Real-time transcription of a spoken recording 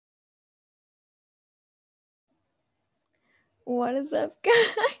What is up,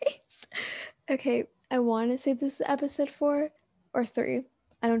 guys? Okay, I want to say this is episode 4 or 3.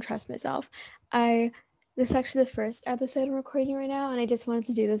 I don't trust myself. I This is actually the first episode I'm recording right now, and I just wanted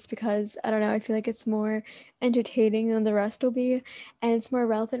to do this because I don't know, I feel like it's more entertaining than the rest will be, and it's more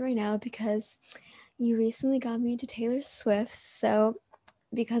relevant right now because you recently got me into Taylor Swift. So,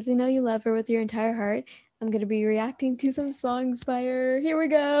 because I know you love her with your entire heart, I'm gonna be reacting to some songs by her. Here we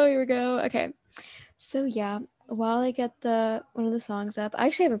go. Okay. So yeah, while I get the one of the songs up, I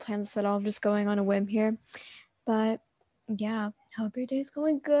actually haven't planned this at all. I'm just going on a whim here. But yeah, hope your day's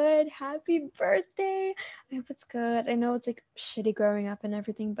going good. Happy birthday. I hope it's good. I know it's like shitty growing up and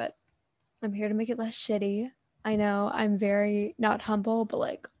everything, but I'm here to make it less shitty. I know I'm very not humble, but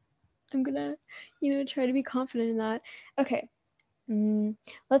like I'm gonna, try to be confident in that. Okay. Mm,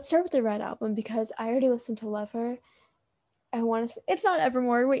 let's start with the Red album because I already listened to Lover. I want to. It's not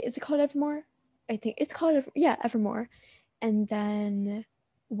Evermore. Wait, is it called Evermore? I think it's called yeah, Evermore. And then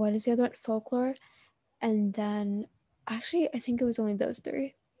what is the other one? Folklore. And then actually, I think it was only those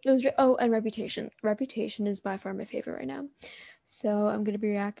three. And Reputation. Reputation is by far my favorite right now. So I'm gonna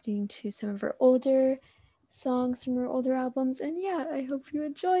be reacting to some of her older songs from her older albums. And yeah, I hope you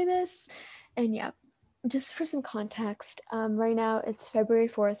enjoy this. And yeah, just for some context, right now it's February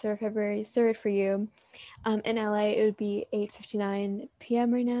 4th or February 3rd for you. In LA, it would be 8:59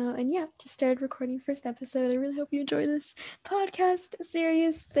 p.m. right now. And yeah, just started recording first episode. I really hope you enjoy this podcast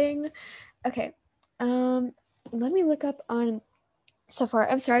series thing. Okay. Um, Let me look up on so far.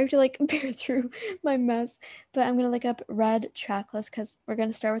 I'm sorry to like bear through my mess, but I'm gonna look up Red Tracklist because we're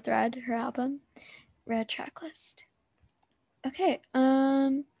gonna start with Red, her album. Red Tracklist. Okay.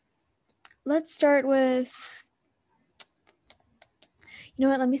 Let's start with you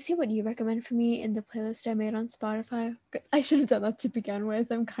know what? Let me see what you recommend for me in the playlist I made on Spotify. I should have done that to begin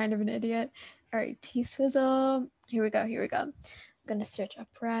with. I'm kind of an idiot. All right, T Swizzle. Here we go. I'm gonna search up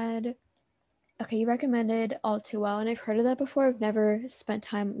Red. Okay, you recommended All Too Well, and I've heard of that before. I've never spent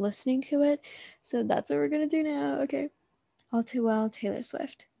time listening to it, so that's what we're gonna do now. Okay, All Too Well, Taylor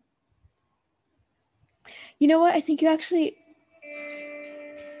Swift. You know what? I think you actually.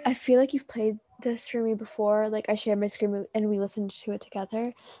 I feel like you've played this for me before. Like I shared my screen and we listened to it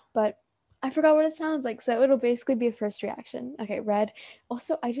together, but I forgot what it sounds like, so it'll basically be a first reaction. Okay, Red.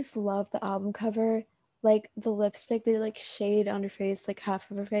 Also, I just love the album cover, like the lipstick, they like shade on her face, like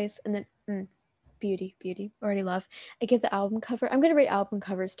half of her face, and then beauty. Already love. I give the album cover. I'm gonna rate album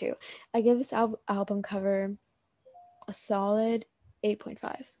covers too. I give this album cover a solid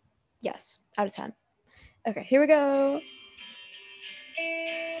 8.5. Yes, out of 10. Okay, here we go.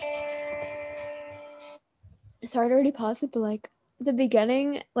 Sorry to already pause it, but like the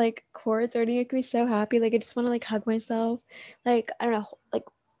beginning, like chords already make me so happy. Like I just want to like hug myself. Like I don't know, like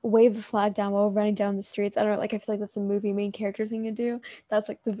wave a flag down while running down the streets. I don't know, like I feel like that's a movie main character thing to do. That's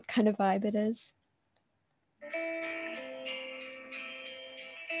like the kind of vibe it is.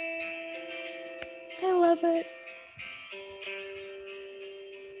 I love it.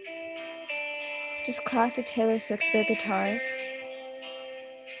 Just classic Taylor Swift with their guitar.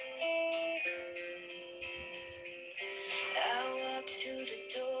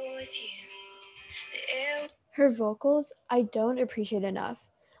 Her vocals, I don't appreciate enough.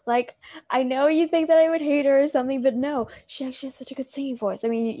 Like, I know you think that I would hate her or something, but no, she actually has such a good singing voice. I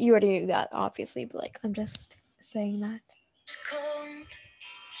mean, you already knew that, obviously, but like, I'm just saying that.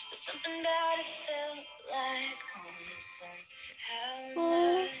 Something about it felt like home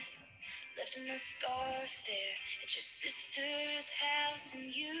somehow. Left my scarf there at your sister's house,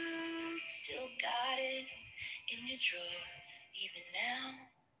 and you still got it in your drawer, even now.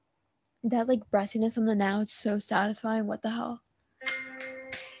 That like breathiness on the now is so satisfying. What the hell?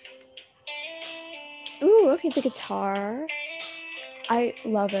 Ooh, okay, the guitar. I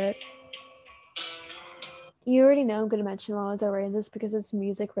love it. You already know I'm going to mention Lana Del Rey in this because it's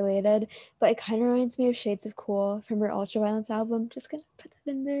music related, but it kind of reminds me of Shades of Cool from her Ultraviolence album. Just gonna put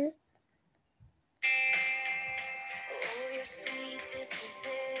that in there. Oh, your sweet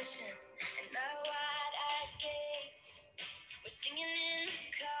disposition and my wide-eyed gaze. We're singing in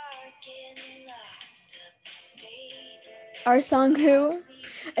the car, getting lost upstate. Our song Who?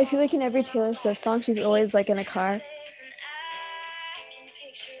 I feel like in every Taylor Swift song, she's always like in a car.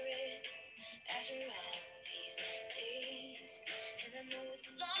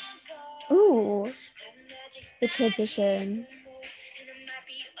 Ooh, the transition.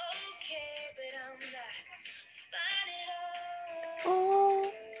 Oh,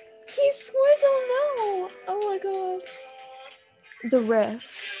 T-Swizzle, no! Oh my god. The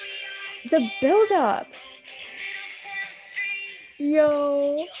riff. The build-up.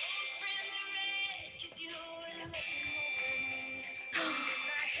 Yo.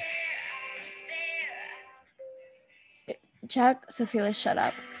 Jack, Sophia, shut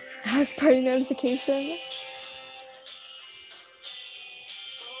up. House party notification.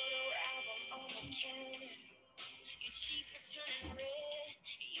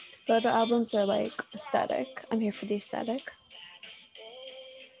 Photo albums are like aesthetic. I'm here for the aesthetic.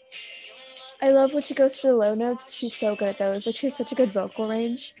 I love when she goes for the low notes. She's so good at those. Like, she has such a good vocal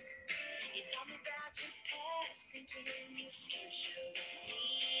range.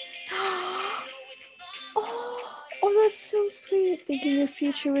 Oh, that's so sweet. Thinking your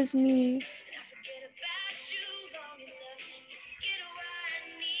future was me.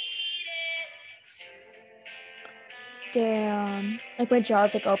 Damn. Like, my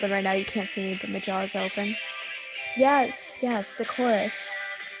jaw's like open right now. You can't see me, but my jaw's open. Yes, the chorus.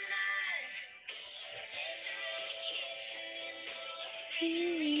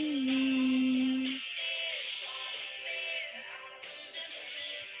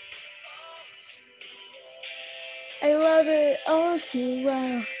 I love it all too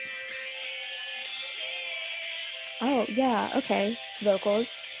well. Oh, yeah, okay.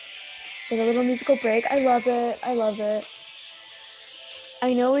 Vocals. Like a little musical break. I love it.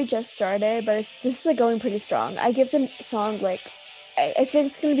 I know we just started, but this is like going pretty strong. I give the song like, I think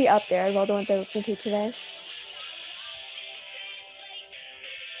it's going to be up there of all the ones I listened to today.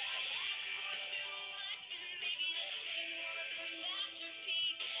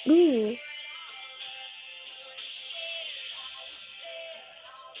 Ooh.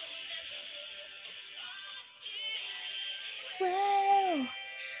 Wow.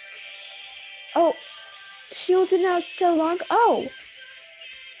 Oh, shielded out so long. Oh,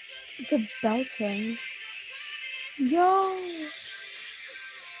 the belting. Yo.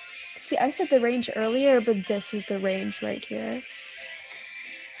 See, I said the range earlier, but this is the range right here.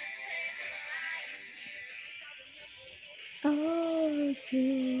 Oh,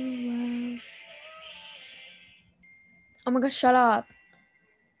 too well. Oh my gosh, shut up.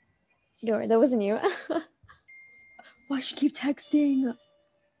 No, that wasn't you. Why should you keep texting?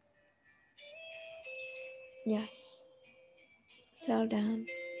 Yes. Settle down.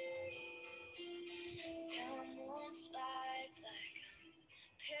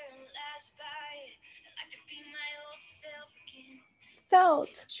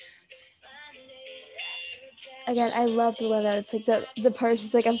 Felt. Again, I love the low notes. Like the part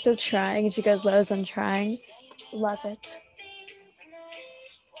she's like, I'm still trying, and she goes low as I'm trying. Love it.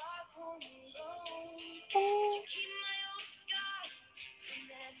 Oh.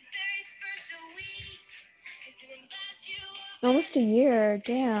 Almost a year,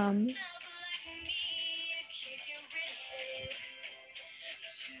 damn.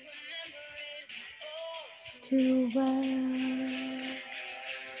 Too well.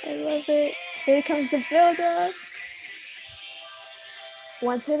 I love it. Here comes the build-up.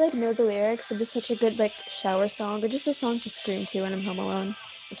 Once I like know the lyrics, it'd be such a good like shower song or just a song to scream to when I'm home alone,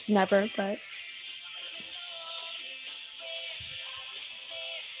 which is never, but.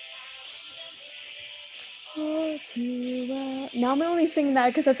 Oh, too well. Now I'm only singing that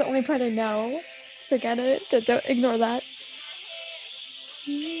because that's the only part I know. Forget it. Don't ignore that.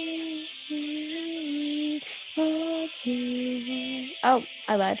 Oh, too well. Oh,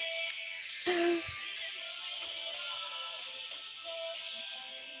 I lied.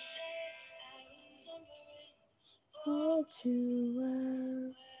 All too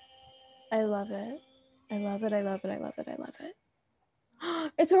well. I love it. I love it. I love it. I love it. I love it.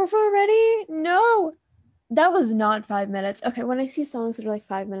 It's over already? No. That was not 5 minutes. Okay, when I see songs that are like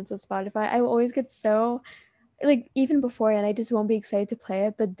 5 minutes on Spotify, I always get so like even before and I just won't be excited to play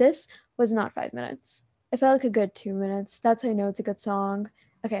it. But this was not 5 minutes. It felt like a good 2 minutes. That's how I know it's a good song.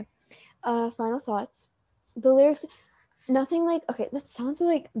 Okay. Final thoughts. The lyrics, nothing like okay, that sounds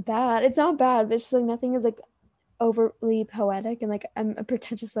like bad. It's not bad, but it's just like nothing is like overly poetic and like I'm a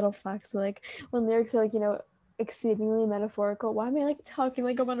pretentious little fuck. So like when lyrics are like, exceedingly metaphorical, why am I like talking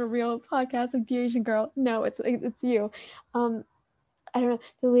like I'm on a real podcast like the Asian girl? No, it's you. I don't know.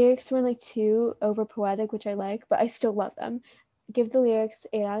 The lyrics were like too over poetic, which I like, but I still love them. Give the lyrics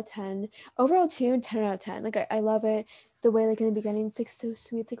 8 out of 10. Overall tune 10 out of 10. Like I love it. The way like in the beginning it's like so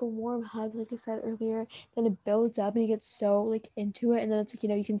sweet. It's like a warm hug, like I said earlier. Then it builds up and you get so like into it, and then it's like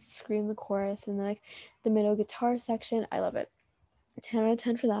you can scream the chorus and then like the middle guitar section. I love it. 10 out of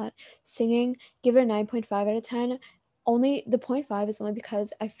 10 for that. Singing, give it a 9.5 out of 10. Only the 0.5 is only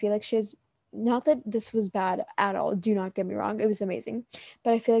because I feel like she has, not that this was bad at all, do not get me wrong, it was amazing,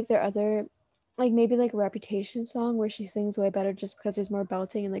 but I feel like there are other, like maybe like a Reputation song where she sings way better just because there's more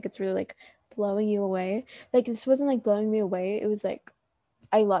belting and like it's really like blowing you away. Like this wasn't like blowing me away, it was like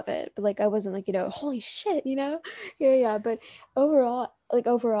I love it, but like I wasn't like, holy shit, yeah, but overall, like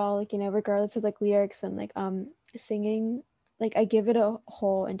regardless of like lyrics and like singing, like I give it a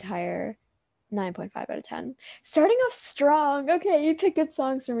whole entire 9.5 out of 10. Starting off strong. Okay, you pick good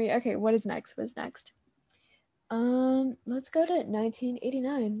songs for me. Okay, what is next? What is next? Let's go to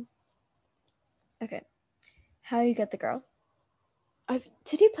 1989. Okay. How You Get the Girl.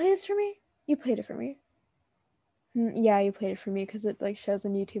 Did you play this for me? You played it for me. Yeah, you played it for me because it like shows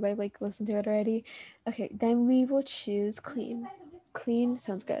on YouTube. I like listened to it already. Okay, then we will choose Clean. Clean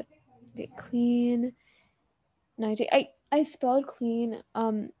sounds good. Okay, Clean 90. I spelled clean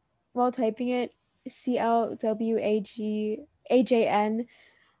while typing it CLWAGAJN.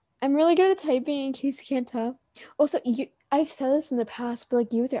 I'm really good at typing in case you can't tell. Also, I've said this in the past, but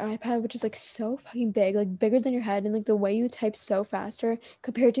like you with your iPad, which is like so fucking big, like bigger than your head, and like the way you type so faster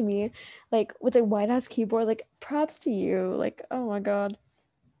compared to me, like with a wide ass keyboard, like props to you. Like, oh my god.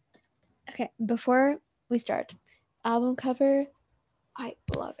 Okay, before we start, album cover, I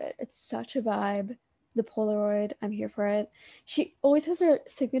love it. It's such a vibe. The Polaroid, I'm here for it. She always has her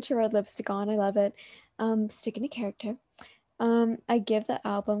signature red lipstick on. I love it. Sticking to character. I give the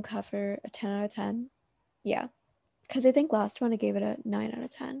album cover a 10 out of 10. Yeah. Because I think last one I gave it a 9 out of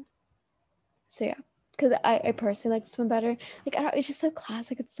 10. So yeah. Because I personally like this one better. Like I don't, it's just so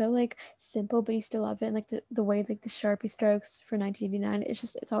classic. It's so like simple, but you still love it. And like the way like the Sharpie strokes for 1989,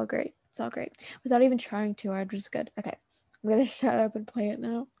 it's all great. It's all great. Without even trying too hard, which is good. Okay. I'm gonna shut up and play it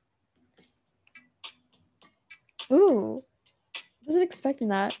now. Ooh. Wasn't expecting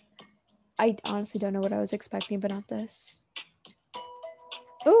that. I honestly don't know what I was expecting, but not this.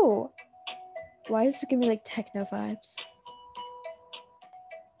 Ooh. Why does it give me like techno vibes?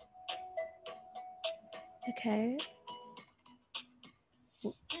 Okay.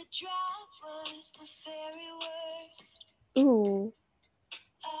 Ooh.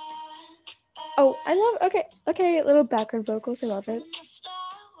 Oh, I love, okay, little background vocals. I love it.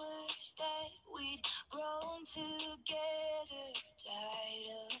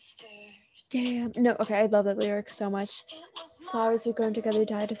 Damn. No, okay, I love that lyric so much. Flowers were grown together,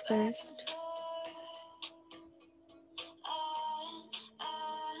 died of thirst.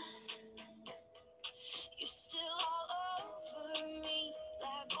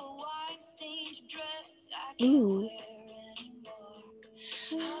 Ooh.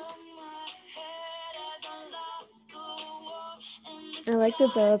 I like the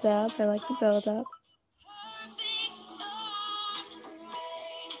build up. I like the build up.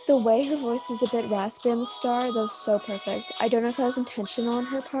 The way her voice is a bit raspy on the start, that was so perfect. I don't know if that was intentional on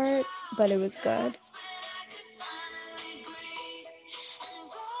her part, but it was good.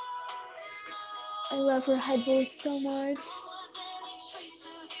 I love her high voice so much.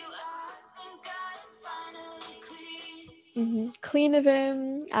 Clean of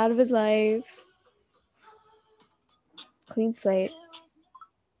him, out of his life. Clean slate.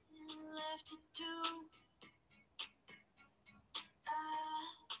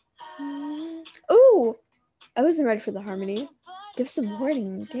 Ooh! I wasn't ready for the harmony. Give some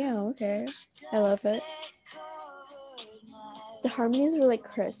warning, Gail. Okay. I love it. The harmonies were like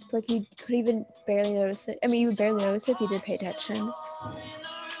crisp. Like you could even barely notice it. I mean, you would barely notice it if you did pay attention.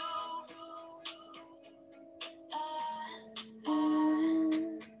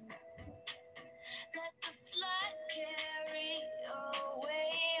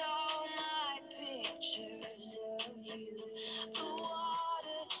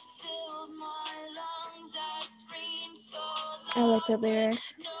 I like that lyric.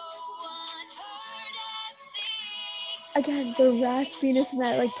 Again, the raspiness in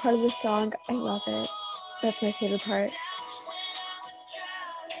that like part of the song, I love it. That's my favorite part.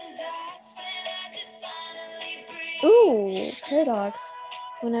 Ooh, Paradox.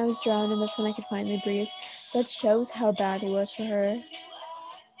 When I was drowning, that's when I could finally breathe. That shows how bad it was for her.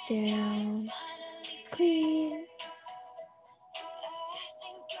 Damn. Clean.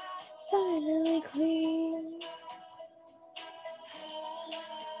 Finally clean.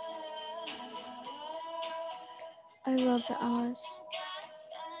 I love the Oz.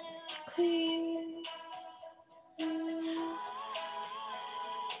 Clean.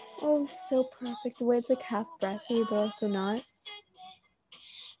 Oh, it's so perfect. The way it's like half breathy, but also not.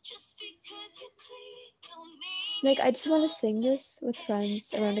 Like, I just want to sing this with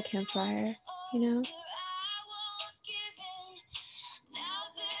friends around a campfire, you know?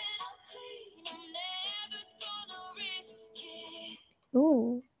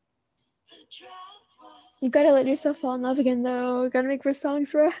 Ooh. You gotta let yourself fall in love again, though. You gotta make more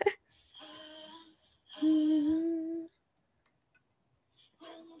songs for us.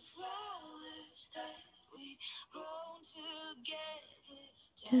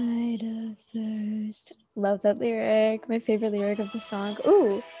 Died of thirst. Love that lyric. My favorite lyric of the song.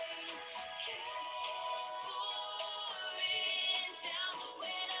 Ooh.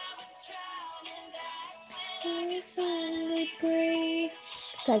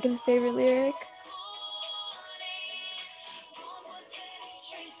 second favorite lyric.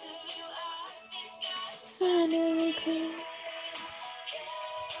 Finally clean.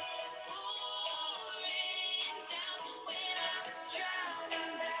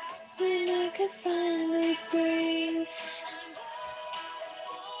 When I could finally breathe.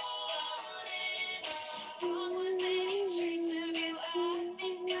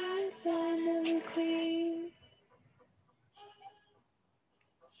 Finally clean.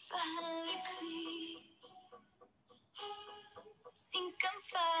 Finally clean. Think I'm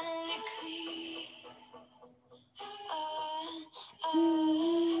finally clean.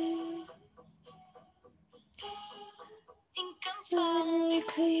 Think I'm finally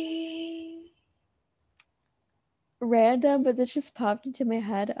clean. Random, but this just popped into my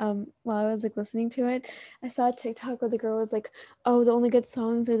head while I was like listening to it. I saw a TikTok where the girl was like, oh, the only good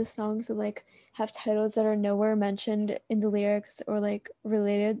songs are the songs that like have titles that are nowhere mentioned in the lyrics or like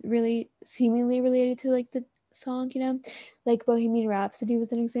really seemingly related to like the song, you know? Like Bohemian Rhapsody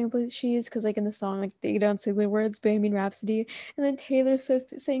was an example she used because like in the song like they don't say the words Bohemian Rhapsody, and then Taylor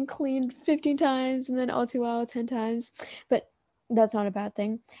Swift saying clean 15 times and then all too well 10 times. But that's not a bad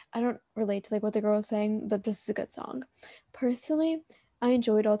thing. I don't relate to like what the girl was saying, but this is a good song. Personally, I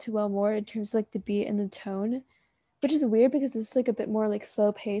enjoyed All Too Well more in terms of like the beat and the tone, which is weird because this is like a bit more like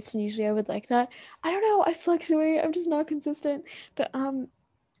slow paced and usually I would like that. I don't know, I fluctuate. I'm just not consistent. But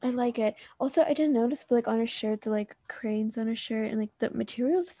I like it. Also, I didn't notice but like on her shirt the like cranes on her shirt and like the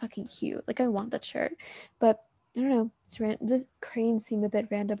material is fucking cute. Like I want that shirt. But I don't know. This cranes seem a bit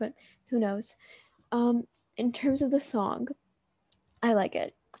random, but who knows? In terms of the song, I like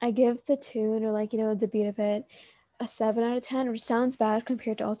it. I give the tune or like, you know, the beat of it a 7 out of 10, which sounds bad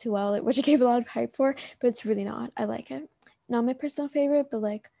compared to All Too Well, which I gave a lot of hype for, but it's really not. I like it. Not my personal favorite, but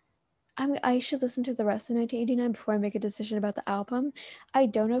like I should listen to the rest of 1989 before I make a decision about the album. I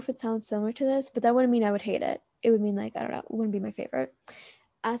don't know if it sounds similar to this, but that wouldn't mean I would hate it. It would mean like, I don't know, it wouldn't be my favorite.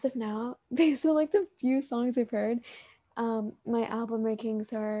 As of now, based on like the few songs I've heard, my album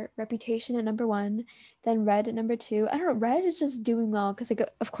rankings are Reputation at number one, then Red at number two. I don't know, Red is just doing well because like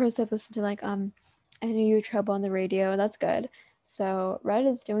of course I've listened to like I Know You're Trouble on the radio. That's good. So Red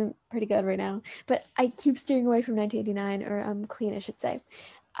is doing pretty good right now. But I keep steering away from 1989 or Clean, I should say.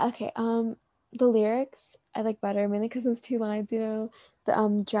 Okay, the lyrics I like better mainly because those two lines, you know,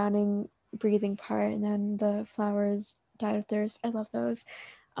 the drowning breathing part and then the flowers died of thirst. I love those.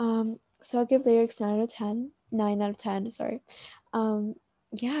 So I'll give lyrics 9 out of 10. 9 out of 10, sorry.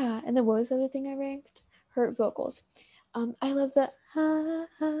 Yeah, and then what was the other thing I ranked? Hurt vocals. I love the ha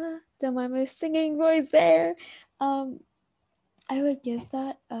ha, don't mind my singing voice there. I would give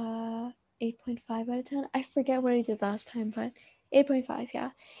that 8.5 out of 10. I forget what I did last time, but 8.5,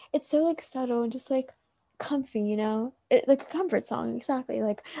 yeah. It's so like subtle and just like comfy, you know? Like a comfort song, exactly.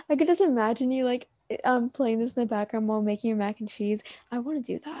 Like I could just imagine you like playing this in the background while making your mac and cheese. I want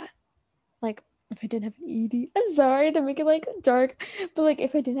to do that. Like if I didn't have an ED. I'm sorry to make it like dark, but like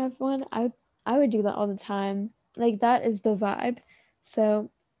if I didn't have one, I would do that all the time. Like that is the vibe.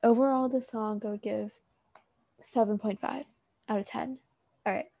 So overall the song I would give 7.5 out of 10.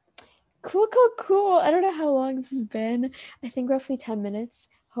 All right. Cool, cool, cool. I don't know how long this has been. I think roughly 10 minutes.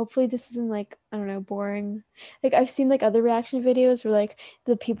 Hopefully this isn't like, I don't know, boring. Like I've seen like other reaction videos where like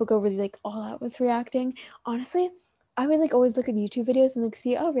the people go really like all out with reacting. Honestly, I would like always look at YouTube videos and like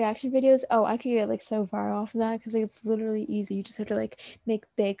see, oh, reaction videos. Oh, I could get like so far off of that because like it's literally easy. You just have to like make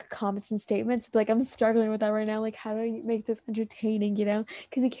big comments and statements. But like I'm struggling with that right now. Like how do I make this entertaining, you know?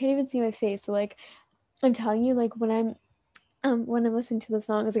 Because you can't even see my face. So like I'm telling you, like when I'm listening to the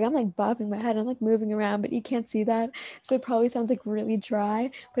song, it's like I'm like bobbing my head, I'm like moving around, but you can't see that. So it probably sounds like really dry,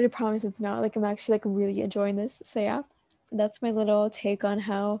 but I promise it's not. Like I'm actually like really enjoying this. So yeah, that's my little take on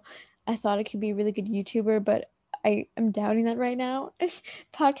how I thought I could be a really good YouTuber, but I am doubting that right now.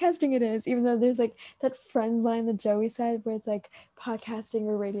 Podcasting it is, even though there's like that Friends line that Joey said where it's like podcasting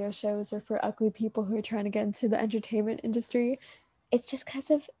or radio shows are for ugly people who are trying to get into the entertainment industry. It's just because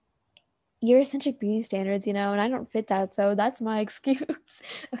of Eurocentric beauty standards, you know, and I don't fit that, so that's my excuse.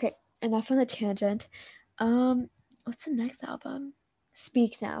 Okay, enough on the tangent. What's the next album?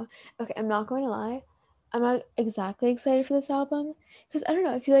 Speak Now. Okay, I'm not going to lie. I'm not exactly excited for this album because I don't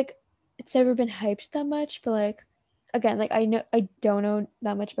know. I feel like it's never been hyped that much, but like again, like I don't know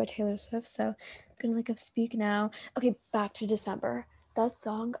that much about Taylor Swift, so I'm gonna look up Speak Now. Okay, back to December. That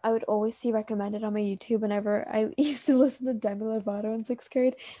song I would always see recommended on my YouTube whenever I used to listen to Demi Lovato in sixth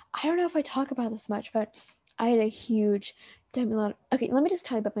grade. I don't know if I talk about this much, but I had a huge Demi Lovato. Okay, let me just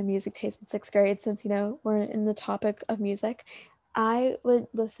tell you about my music taste in sixth grade since, you know, we're in the topic of music. I would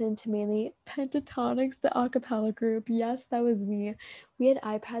listen to mainly Pentatonics, the a cappella group. Yes, that was me. We had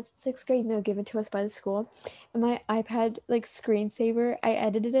iPads in sixth grade, given to us by the school. And my iPad, like, screensaver, I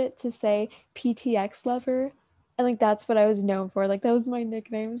edited it to say PTX lover. And, like, that's what I was known for. Like, that was my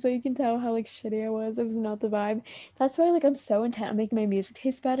nickname. So you can tell how, like, shitty I was. It was not the vibe. That's why, like, I'm so intent on making my music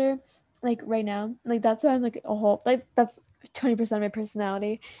taste better. Like, right now. Like, that's why I'm, like, a whole, like, that's 20% of my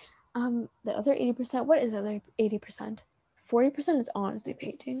personality. The other 80%, what is the other 80%? 40% is honestly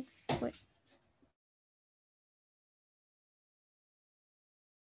painting. Wait.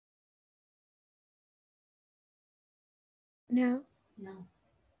 No, No.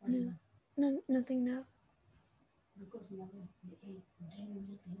 no, no, nothing. No. Because now dream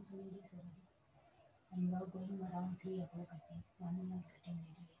will finish already. And you are going around 3 o'clock, I think. One is not getting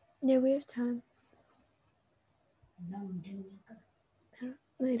ready. Yeah, we have time. Now dream will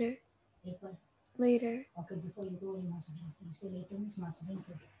Later. April. Later. Okay, before you go, you must drink. You say later means must drink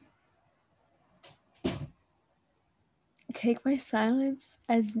food. Take my silence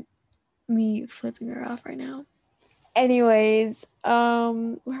as me flipping her off right now. Anyways,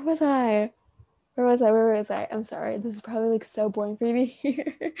 where was I? Where was I? I'm sorry. This is probably like so boring for me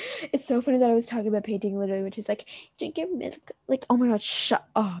here. It's so funny that I was talking about painting literally, which is like drink your milk. Like, oh my god, shut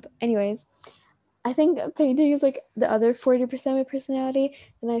up. Anyways, I think painting is like the other 40% of my personality,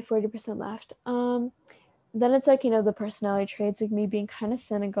 and I have 40% left. Then it's like, the personality traits, like me being kind of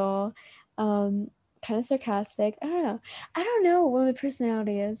cynical, um, kind of sarcastic. I don't know. I don't know what my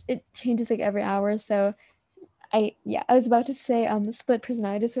personality is. It changes like every hour, so I was about to say split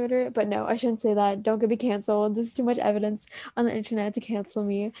personality disorder, but no, I shouldn't say that. Don't get me canceled. There's too much evidence on the internet to cancel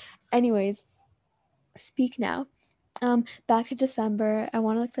me. Anyways, speak now. Back to December. I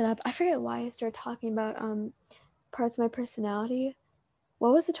want to look that up. I forget why I started talking about parts of my personality.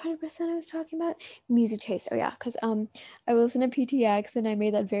 What was the 20% I was talking about? Music taste. Oh yeah, because I listened to PTX and I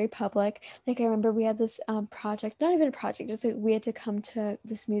made that very public. Like, I remember we had this project, not even a project, just like we had to come to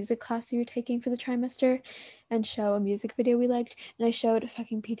this music class we were taking for the trimester and show a music video we liked. And I showed a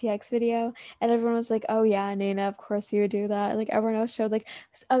fucking PTX video and everyone was like, "Oh yeah, Nana, of course you would do that." And, like, everyone else showed like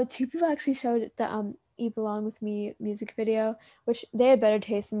two people actually showed the You Belong With Me music video, which they had better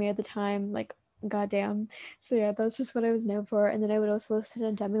taste than me at the time. Like, goddamn. So yeah, that's just what I was known for. And then I would also listen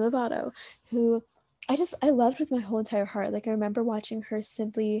to Demi Lovato, who I loved with my whole entire heart. Like, I remember watching her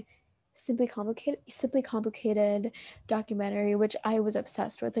simply complicated documentary, which I was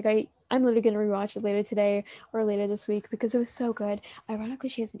obsessed with. Like, I'm literally gonna rewatch it later today or later this week because it was so good. Ironically,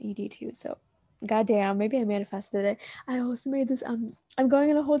 she has an ED too, so goddamn, maybe I manifested it. I also made this I'm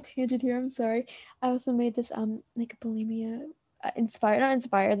going on a whole tangent here, I'm sorry. I also made this like bulimia inspired, not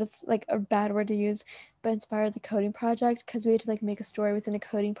inspired, that's like a bad word to use, but inspired the coding project because we had to like make a story within a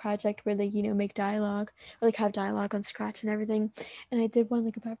coding project where they make dialogue or like have dialogue on Scratch and everything. And I did one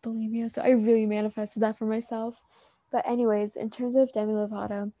like about bulimia, so I really manifested that for myself. But anyways, in terms of Demi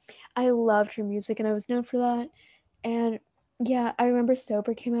Lovato, I loved her music and I was known for that. And yeah, I remember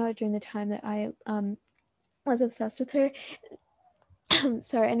Sober came out during the time that I was obsessed with her.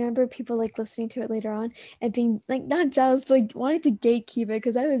 Sorry, I remember people like listening to it later on and being like not jealous, but like wanting to gatekeep it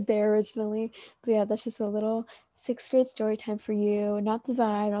because I was there originally. But yeah, that's just a little sixth grade story time for you. Not the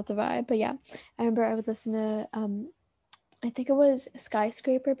vibe, not the vibe. But yeah, I remember I would listen to I think it was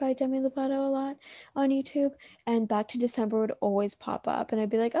Skyscraper by Demi Lovato a lot on YouTube, and Back to December would always pop up, and I'd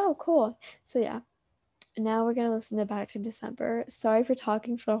be like, oh, cool. So yeah, now we're gonna listen to Back to December. Sorry for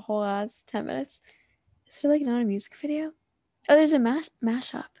talking for a whole ass 10 minutes. Is there like not a music video? Oh, there's a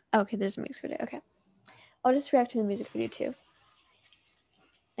mashup. Oh, okay, there's a music video. Okay, I'll just react to the music video too.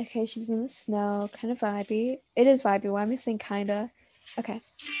 Okay, she's in the snow, kind of vibey. It is vibey. Why am I saying kinda? Okay.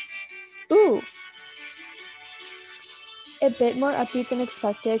 Ooh, a bit more upbeat than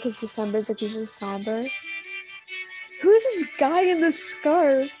expected because December is like usually somber. Who is this guy in the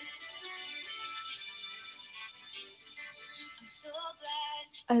scarf?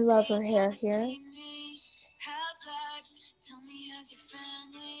 I love her hair here.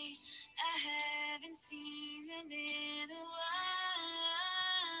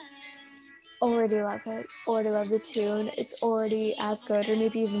 Already love it. Already love the tune. It's already as good or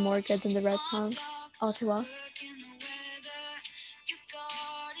maybe even more good than the Red song. All too well.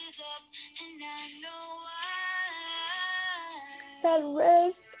 That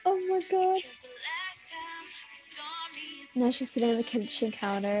riff. Oh my god. Now she's sitting on the kitchen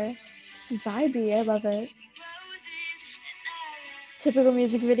counter. It's vibey. I love it. Typical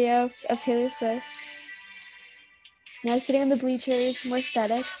music video of Taylor Swift. Now sitting on the bleachers, more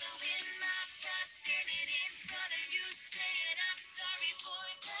static.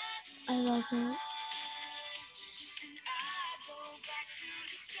 I love it.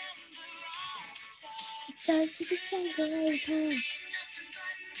 Back to December every time.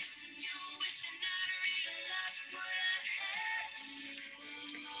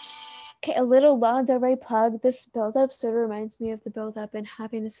 Okay, a little Lana Del Rey plug. This build-up sort of reminds me of the build-up in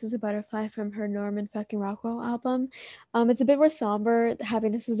Happiness is a Butterfly from her Norman fucking Rockwell album. It's a bit more somber,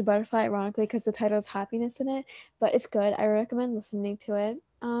 Happiness is a Butterfly, ironically, because the title is Happiness in it, but it's good. I recommend listening to it.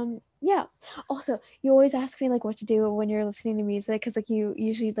 Yeah. Also, you always ask me like what to do when you're listening to music, because like you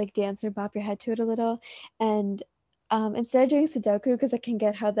usually like dance or bop your head to it a little. And instead of doing Sudoku, because I can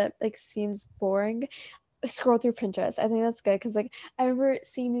get how that like seems boring, scroll through Pinterest. I think that's good because like I remember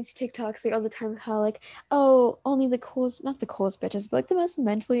seeing these TikToks like all the time how like, oh, only the coolest, not the coolest bitches, but like the most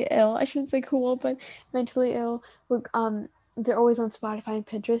mentally ill. I shouldn't say cool, but mentally ill. Look, they're always on Spotify and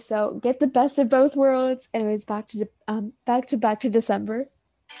Pinterest. So get the best of both worlds. Anyways, back to December.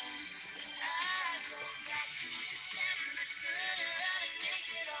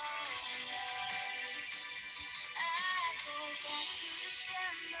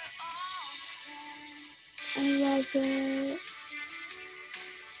 I love it.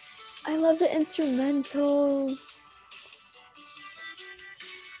 I love the instrumentals.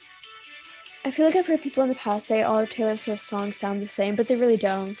 I feel like I've heard people in the past say all of Taylor Swift's songs sound the same, but they really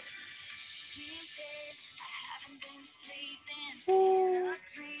don't. Yeah.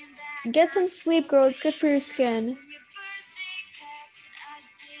 Get some sleep, girl. It's good for your skin.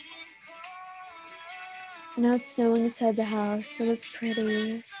 Now it's snowing inside the house, so that's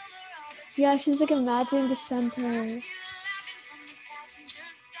pretty. Yeah, she's like imagining December.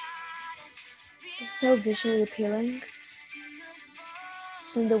 It's so visually appealing.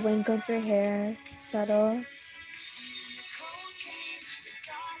 Then the wind going through her hair, subtle.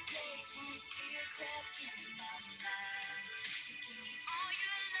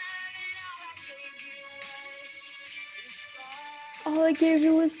 All I gave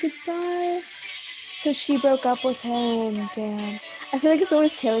you was goodbye. So she broke up with him. Damn. I feel like it's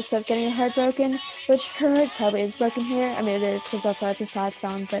always Taylor Swift getting her heart broken, which her heart probably is broken here. I mean, it is because that's why it's a sad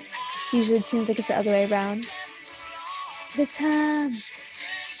song, but usually it seems like it's the other way around. The time.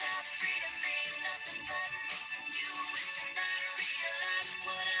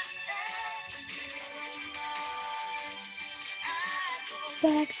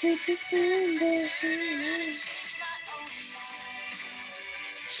 Back to December.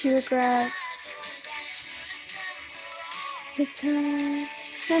 She regrets the time.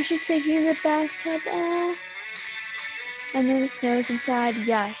 Now she's taking in the bathtub. Ah. And then the snow's inside.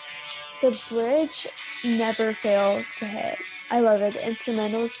 Yes. The bridge never fails to hit. I love it. The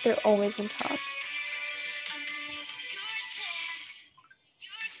instrumentals, they're always on top.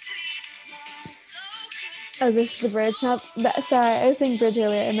 Oh, this is the bridge. Not that. Sorry, I was saying bridge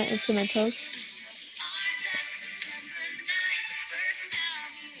earlier. I meant instrumentals.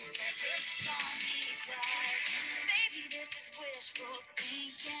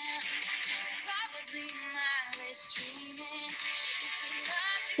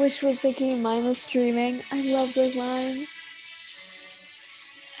 Wishful thinking, mindless dreaming. I love those lines.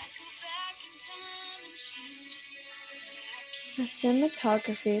 The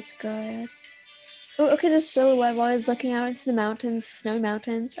cinematography, it's good. Oh, okay, the silhouette while he's looking out into the mountains, snowy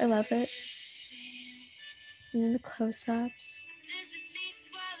mountains. I love it. And then the close-ups.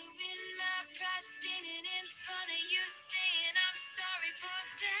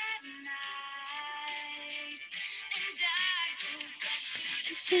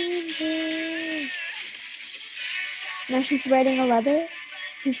 December. Now she's writing a letter.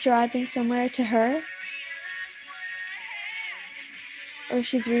 He's driving somewhere to her. Or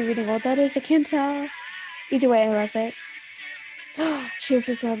she's rereading old letters. I can't tell. Either way, I love it. She has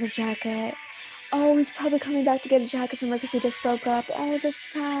this leather jacket. Oh, he's probably coming back to get a jacket from her because he just broke up. Oh, that's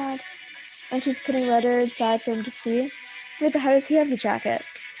sad. And she's putting a letter inside for him to see. Wait, but how does he have the jacket?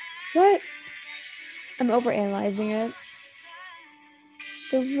 What? I'm overanalyzing it.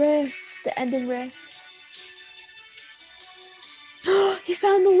 The riff. The ending riff. He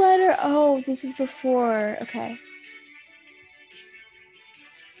found the letter. Oh, this is before. Okay.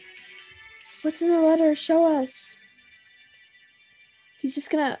 What's in the letter? Show us. He's just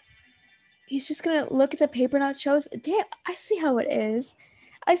gonna look at the paper, not show us. Damn, I see how it is.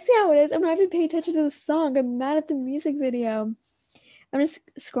 I'm not even paying attention to the song. I'm mad at the music video. I'm just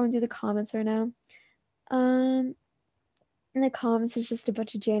scrolling through the comments right now. In the comments is just a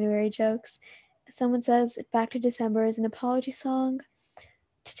bunch of January jokes. Someone says Back to December is an apology song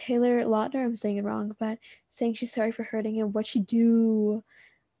to Taylor Lautner. I'm saying it wrong, but saying she's sorry for hurting him. What'd she do?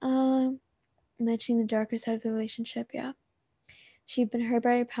 Mentioning the darker side of the relationship. Yeah. She'd been hurt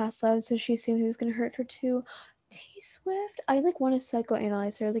by her past love, so she assumed he was going to hurt her too. T Swift, I like want to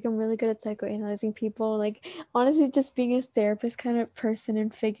psychoanalyze her. Like I'm really good at psychoanalyzing people. Like honestly, just being a therapist kind of person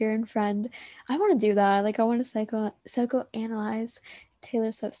and figure and friend. I want to do that. Like I want to psychoanalyze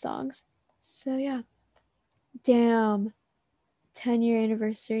Taylor Swift songs. So yeah, damn, 10-year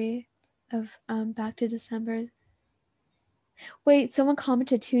anniversary of Back to December. Wait, someone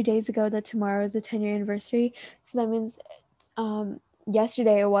commented 2 days ago that tomorrow is the 10-year anniversary. So that means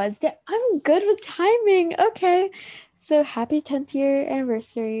yesterday it was. I'm good with timing. Okay. So happy 10th year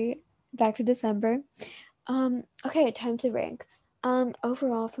anniversary. Back to December. Okay, time to rank.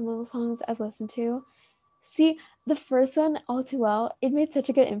 Overall from all the songs I've listened to. See, the first one, All Too Well, it made such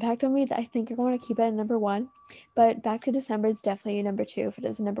a good impact on me that I think I want to keep it at number one. But Back to December is definitely number two if it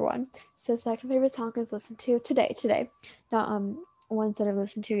is number one. So second favorite song I've listened to today. Not ones that I've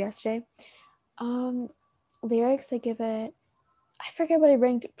listened to yesterday. Um Lyrics I give it, I forget what I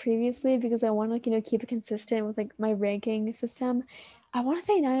ranked previously because I want to keep it consistent with like my ranking system. I want to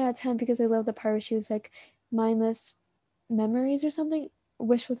say 9 out of 10 because I love the part where she was like mindless memories or something,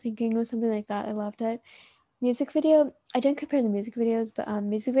 wishful thinking or something like that. I loved it. Music video, I didn't compare the music videos, but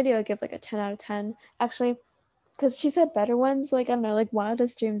music video I give like a 10 out of 10. Actually, because she said better ones, like I don't know, like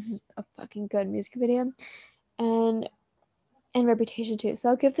Wildest Dreams is a fucking good music video. And Reputation too. So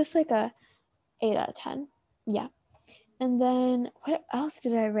I'll give this like a 8 out of 10. Yeah. And then what else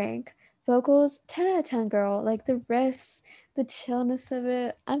did I rank? Vocals, 10 out of 10, girl. Like the riffs, the chillness of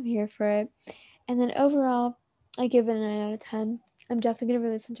it, I'm here for it. And then overall, I give it a 9 out of 10. I'm definitely gonna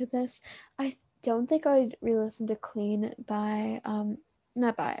re-listen to this. I don't think I'd re-listen to Clean by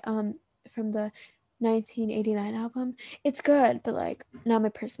not by from the 1989 album. It's good, but like not my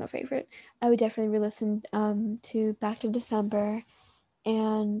personal favorite. I would definitely re-listen to Back to December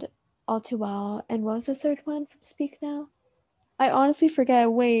and All Too Well. And what was the third one from Speak Now? I honestly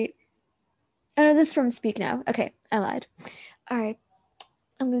forget. Wait. Oh no, this is from Speak Now. Okay, I lied. All right.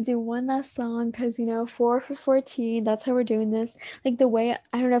 I'm gonna do one last song because 4 for 14. That's how we're doing this. Like the way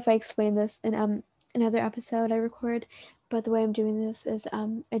I don't know if I explained this in another episode I record, but the way I'm doing this is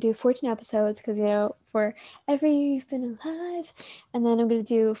I do 14 episodes because for every year you've been alive, and then I'm gonna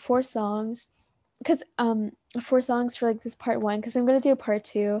do 4 songs because 4 songs for like this part one because I'm gonna do a part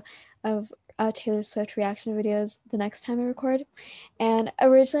two of Taylor Swift reaction videos the next time I record. And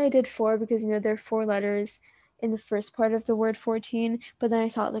originally I did 4 because there are 4 letters in the first part of the word 14, but then I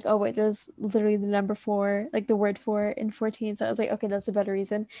thought like, oh wait, there's literally the number 4, like the word 4 in 14. So I was like, okay, that's a better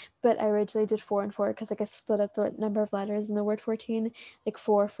reason. But I originally did 4 and 4 because like I split up the number of letters in the word 14, like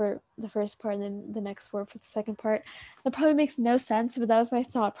 4 for the first part and then the next 4 for the second part. That probably makes no sense, but that was my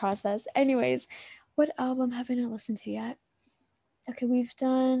thought process. Anyways, what album have I not listened to yet? Okay, we've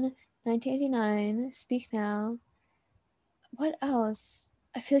done 1989, Speak Now. What else?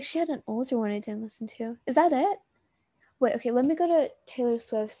 I feel like she had an older one I didn't listen to. Is that it? Wait, okay, let me go to Taylor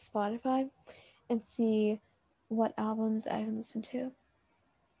Swift's Spotify and see what albums I haven't listened to.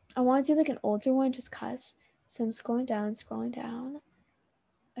 I want to do like an older one just cause. So I'm scrolling down, scrolling down.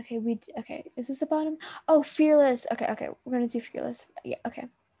 Okay, okay, is this the bottom? Oh, Fearless. Okay, we're gonna do Fearless. Yeah, okay.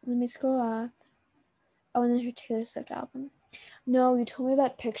 Let me scroll up. Oh, and then her Taylor Swift album. No, you told me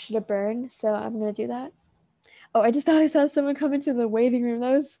about Picture to Burn, so I'm gonna do that. Oh, I just thought I saw someone come into the waiting room.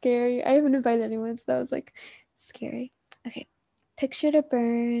 That was scary. I haven't invited anyone, so that was like scary. Okay. Picture to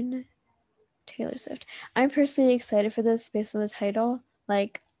Burn, Taylor Swift. I'm personally excited for this based on the title.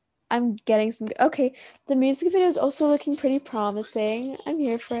 Like, I'm getting some. Okay, the music video is also looking pretty promising. I'm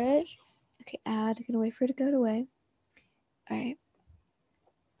here for it. Okay, add. Gonna wait for it to go away. All right,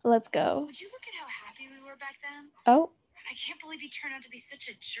 let's go. Would you look at how happy we were back then? Oh. I can't believe he turned out to be such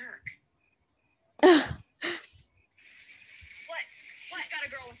a jerk. What? He's got a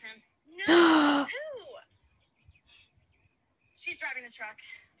girl with him. No. Who? She's driving the truck.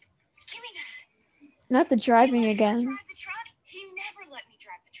 Give me that. Not the driving He again. drive the truck? He never let me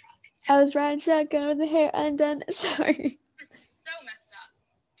drive the truck. I was riding shotgun with the hair undone. Sorry. It was so messed up.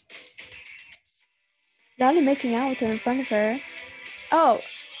 Not in making out with her in front of her. Oh.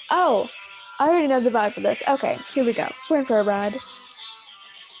 I already know the vibe for this. Okay, here we go. We're in for a ride.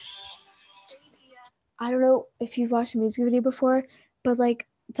 I don't know if you've watched a music video before, but like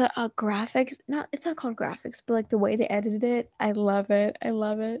the graphics, it's not called graphics, but like the way they edited it, I love it. I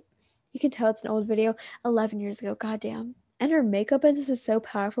love it. You can tell it's an old video, 11 years ago. Goddamn. And her makeup in this is so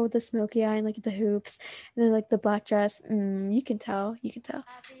powerful with the smoky eye and like the hoops and then like the black dress. You can tell. You can tell.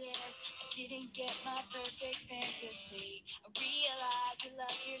 didn't get my perfect fantasy. I realize you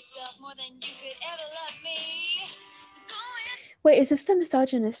love yourself more than you could ever love me. So go and Wait, is this the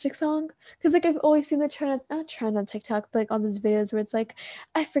misogynistic song? Because like I've always seen the trend, not trend on TikTok, but like all these videos where it's like,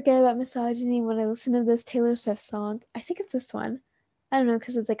 I forget about misogyny when I listen to this Taylor Swift song. I think it's this one. I don't know,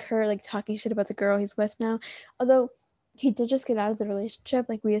 because it's like her like talking shit about the girl he's with now. Although he did just get out of the relationship,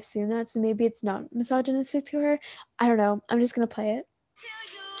 like we assume that, so maybe it's not misogynistic to her. I don't know. I'm just gonna play it. tell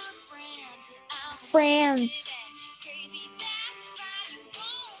your friends that I'm Friends. crazy. That's fine. You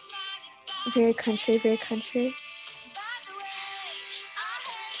won't mind if I Very country, very country. By the way, I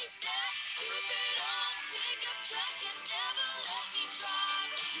hate that stupid old pickup truck and never let me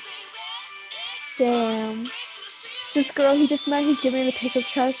drive. You ain't Damn. This girl he just met, he's giving her the pickup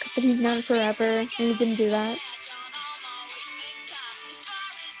truck, but he's known forever, and he didn't do that.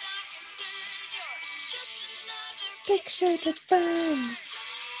 Picture the burn.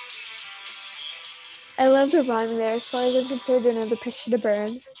 I love the rhyme there. As far as I'm concerned, another picture to burn.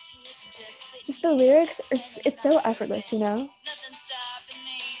 Just the lyrics, it's so effortless, you know?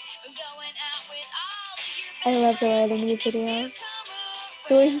 I love the writing in the video.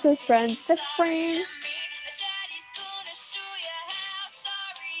 The way she says friends, best friends.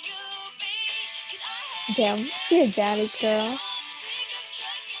 Damn, you're a daddy's girl.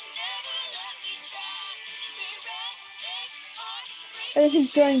 Oh,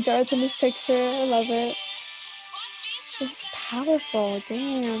 she's throwing darts in this picture. I love it. This is powerful.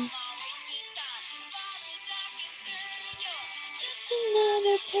 Damn. Just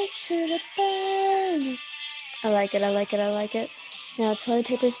another picture to burn. I like it. I like it. I like it. Now toilet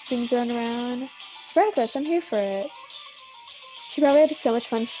paper's being thrown around. It's reckless. I'm here for it. She probably had so much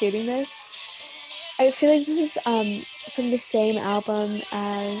fun shooting this. I feel like this is from the same album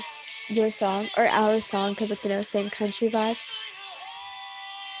as your song or our song because like you know same country vibe.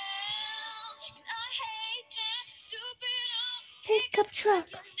 Pickup truck.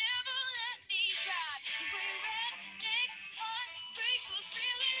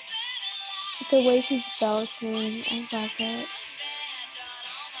 The way she's belting, I love it.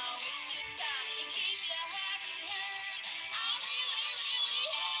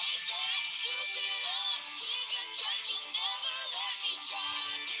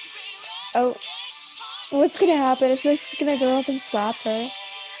 Oh, what's gonna happen? I feel like she's gonna go up and slap her.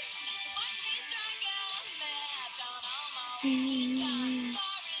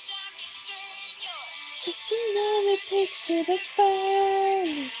 Just another picture to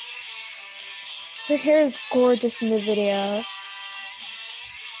burn. Her hair is gorgeous in the video.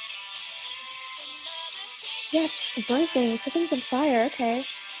 Yes, burn things. Something's on fire. Okay.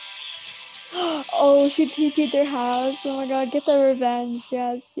 Oh, she TP'd their house. Oh my god, get the revenge.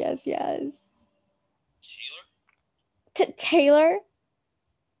 Yes, yes, yes. Taylor? Taylor?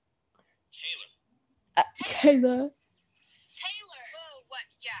 Taylor. Taylor. Taylor! Whoa, what?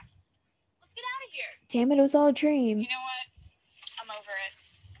 Yeah. Let's get out of here. Damn it, it was all a dream. You know what? I'm over it.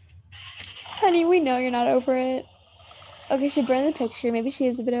 Honey, we know you're not over it. Okay, she burned the picture. Maybe she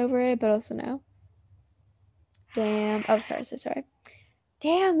is a bit over it, but also no. Damn. Oh, sorry.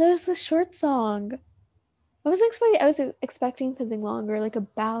 Damn, there's the short song. I was expecting something longer, like a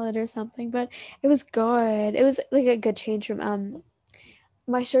ballad or something, but it was good. It was like a good change from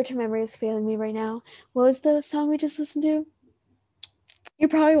my short-term memory is failing me right now. What was the song we just listened to? You're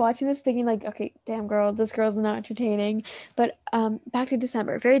probably watching this thinking like, okay, damn girl, this girl's not entertaining. But Back to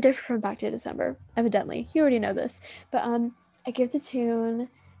December, very different from Back to December, evidently. You already know this. But I give the tune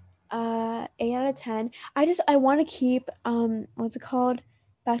 8 out of 10. I want to keep what's it called?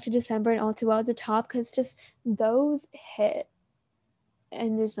 Back to December and All Too Well at the top because just those hit.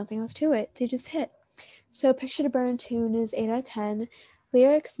 And there's nothing else to it. They just hit. So Picture to Burn tune is 8 out of 10.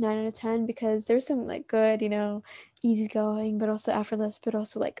 Lyrics 9 out of 10 because there's some like good, you know, easygoing, but also effortless, but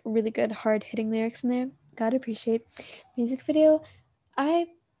also like really good hard hitting lyrics in there. Gotta appreciate. Music video, I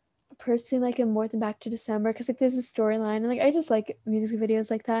personally like it more than Back to December because like there's a storyline and like I just like music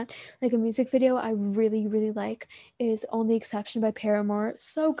videos like that. Like a music video I really like is Only Exception by Paramore.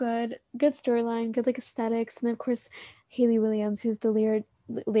 So good storyline, good like aesthetics, and then of course Hayley Williams, who's the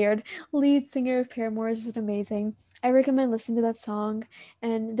lead singer of Paramore, is just amazing. I recommend listening to that song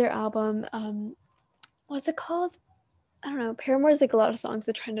and their album. What's it called? I don't know. Paramore is like a lot of songs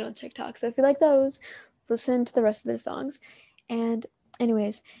that trended on TikTok, so if you like those, listen to the rest of their songs. And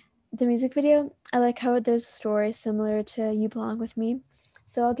anyways, the music video, I like how there's a story similar to You Belong With Me.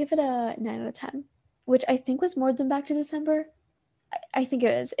 So I'll give it a 9 out of 10, which I think was more than Back to December. I think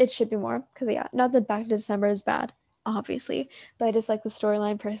it is. It should be more because, yeah, not that Back to December is bad, obviously, but I just like the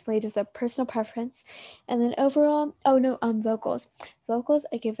storyline personally, just a personal preference. And then overall, oh no, vocals. Vocals,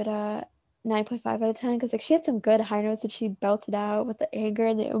 I give it a 9.5 out of 10 because like she had some good high notes that she belted out with the anger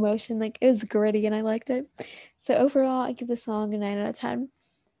and the emotion. Like it was gritty and I liked it. So overall, I give the song a 9 out of 10.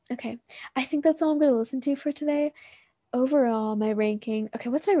 Okay, I think that's all I'm going to listen to for today. Overall, my ranking. Okay,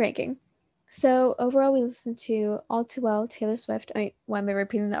 what's my ranking? So overall, we listened to All Too Well, Taylor Swift. I mean, why am I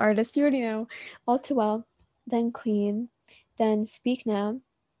repeating the artist? You already know. All Too Well, then Clean, then Speak Now.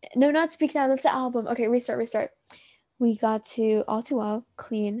 No, not Speak Now. That's the album. Okay, restart. We got to All Too Well,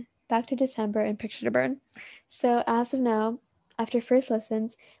 Clean, Back to December, and Picture to Burn. So as of now, after first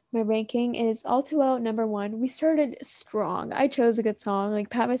listens, my ranking is All Too Well number one. We started strong. I chose a good song, like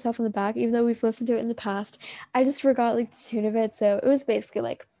pat myself on the back, even though we've listened to it in the past. I just forgot like the tune of it, so it was basically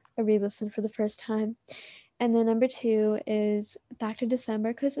like a re-listen for the first time. And then number two is Back to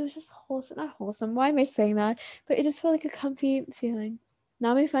December because it was just wholesome, not wholesome. Why am I saying that? But it just felt like a comfy feeling.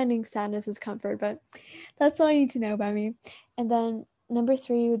 Not me finding sadness as comfort, but that's all you need to know about me. And then number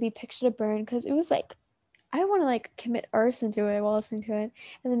three would be Picture to Burn because it was like I want to like commit arson to it while listening to it.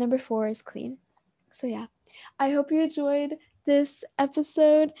 And then number four is Clean. So yeah, I hope you enjoyed this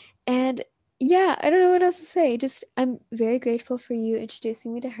episode. And yeah, I don't know what else to say. Just I'm very grateful for you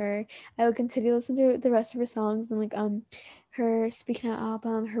introducing me to her. I will continue to listen to the rest of her songs and like her Speaking Out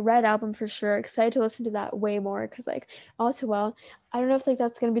album, her Red album for sure. Excited to listen to that way more because like All Too Well. I don't know if like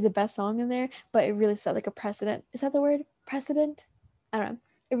that's gonna be the best song in there, but it really set like a precedent. Is that the word? Precedent? I don't know.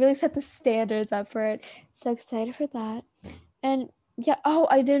 It really set the standards up for it. So excited for that. And yeah, oh,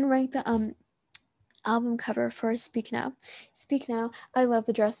 I didn't rank the album cover for Speak Now. Speak Now, I love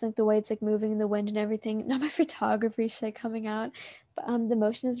the dress, like the way it's like moving in the wind and everything. Not my photography shit coming out, but the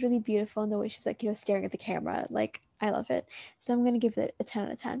motion is really beautiful and the way she's like, staring at the camera. Like I love it. So I'm gonna give it a 10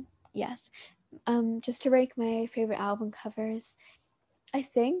 out of 10. Yes. Just to rank my favorite album covers, I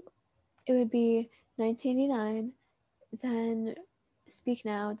think it would be 1989, then Speak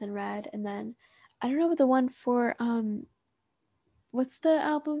Now, then Red, and then I don't know what the one for what's the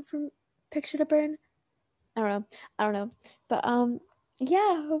album from Picture to Burn? I don't know. But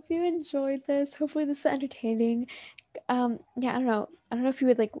yeah, hope you enjoyed this. Hopefully this is entertaining. Yeah, I don't know. I don't know if you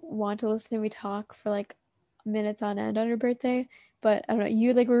would like want to listen to me talk for like minutes on end on your birthday, but I don't know.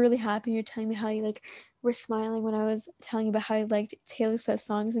 You like were really happy. You're telling me how you like were smiling when I was telling you about how you liked Taylor Swift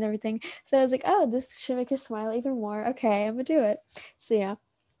songs and everything. So I was like, oh, this should make her smile even more. Okay, I'm gonna do it. So yeah.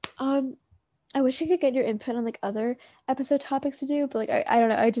 Um I wish I could get your input on like other episode topics to do, but like I don't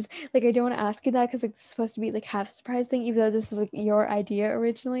know. I just like I don't want to ask you that because like it's supposed to be like half surprise thing, even though this is like your idea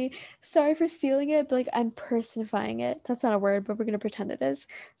originally. Sorry for stealing it, but like I'm personifying it. That's not a word, but we're gonna pretend it is.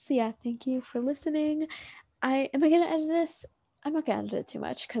 So yeah, thank you for listening. I gonna edit this? I'm not gonna edit it too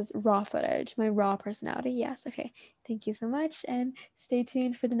much because raw footage, my raw personality. Yes, okay. Thank you so much, and stay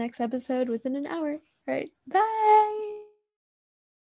tuned for the next episode within an hour. All right, bye.